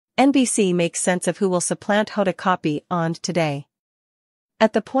NBC makes sense of who will supplant Hoda Kotb on Today.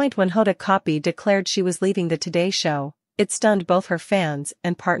 At the point when Hoda Kotb declared she was leaving the Today Show, it stunned both her fans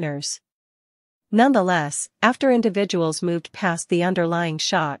and partners. Nonetheless, after individuals moved past the underlying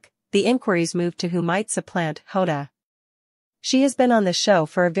shock, the inquiries moved to who might supplant Hoda. She has been on the show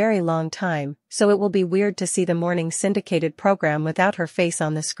for a very long time, so it will be weird to see the morning syndicated program without her face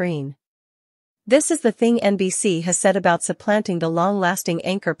on the screen. This is the thing NBC has said about supplanting the long-lasting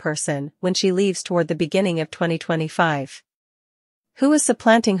anchor person when she leaves toward the beginning of 2025. Who is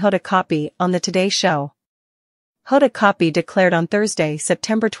supplanting Hoda Kotb on the Today Show? Hoda Kotb declared on Thursday,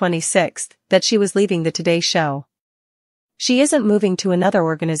 September 26, that she was leaving the Today Show. She isn't moving to another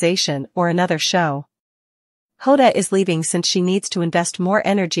organization or another show. Hoda is leaving since she needs to invest more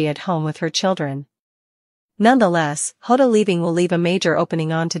energy at home with her children. Nonetheless, Hoda leaving will leave a major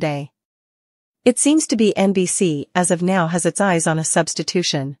opening on Today. It seems to be NBC as of now has its eyes on a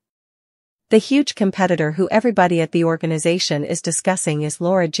substitution. The huge competitor who everybody at the organization is discussing is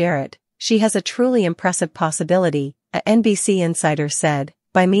Laura Jarrett. She has a truly impressive possibility, a NBC insider said,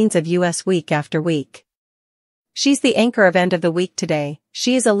 by means of US Week After Week. She's the anchor of End of the Week Today.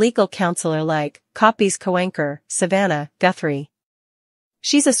 She is a legal counselor like Kotb's co-anchor, Savannah Guthrie.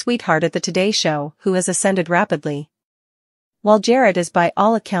 She's a sweetheart at the Today Show who has ascended rapidly. While Jarrett is by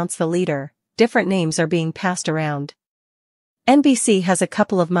all accounts the leader, different names are being passed around. NBC has a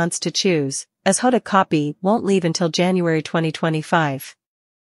couple of months to choose, as Hoda Kotb won't leave until January 2025.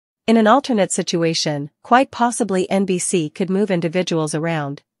 In an alternate situation, quite possibly NBC could move individuals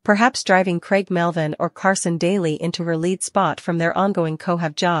around, perhaps driving Craig Melvin or Carson Daly into her lead spot from their ongoing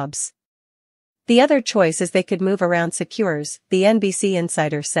co-have jobs. The other choice is they could move around secures, the NBC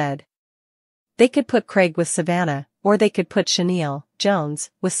insider said. They could put Craig with Savannah, or they could put Chanel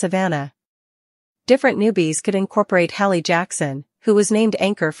Jones with Savannah. Different newbies could incorporate Hallie Jackson, who was named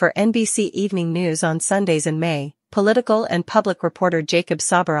anchor for NBC Evening News on Sundays in May, political and public reporter Jacob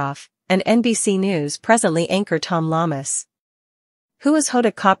Sabaroff, and NBC News presently anchor Tom Lamas. Who is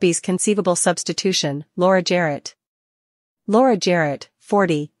Hoda Kotb's conceivable substitution? Laura Jarrett. Laura Jarrett,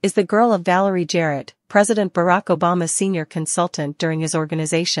 40, is the girl of Valerie Jarrett, President Barack Obama's senior consultant during his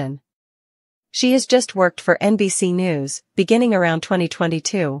organization. She has just worked for NBC News, beginning around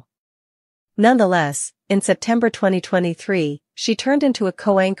 2022. Nonetheless, in September 2023, she turned into a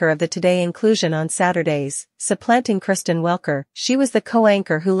co-anchor of the Today inclusion on Saturdays, supplanting Kristen Welker. She was the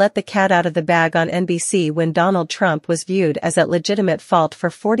co-anchor who let the cat out of the bag on NBC when Donald Trump was viewed as at legitimate fault for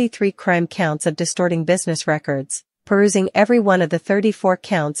 43 crime counts of distorting business records, perusing every one of the 34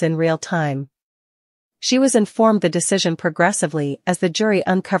 counts in real time. She was informed the decision progressively as the jury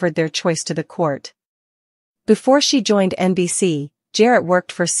uncovered their choice to the court. Before she joined NBC, Jarrett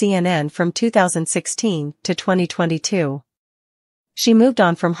worked for CNN from 2016 to 2022. She moved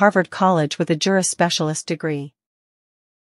on from Harvard College with a Juris Specialist degree.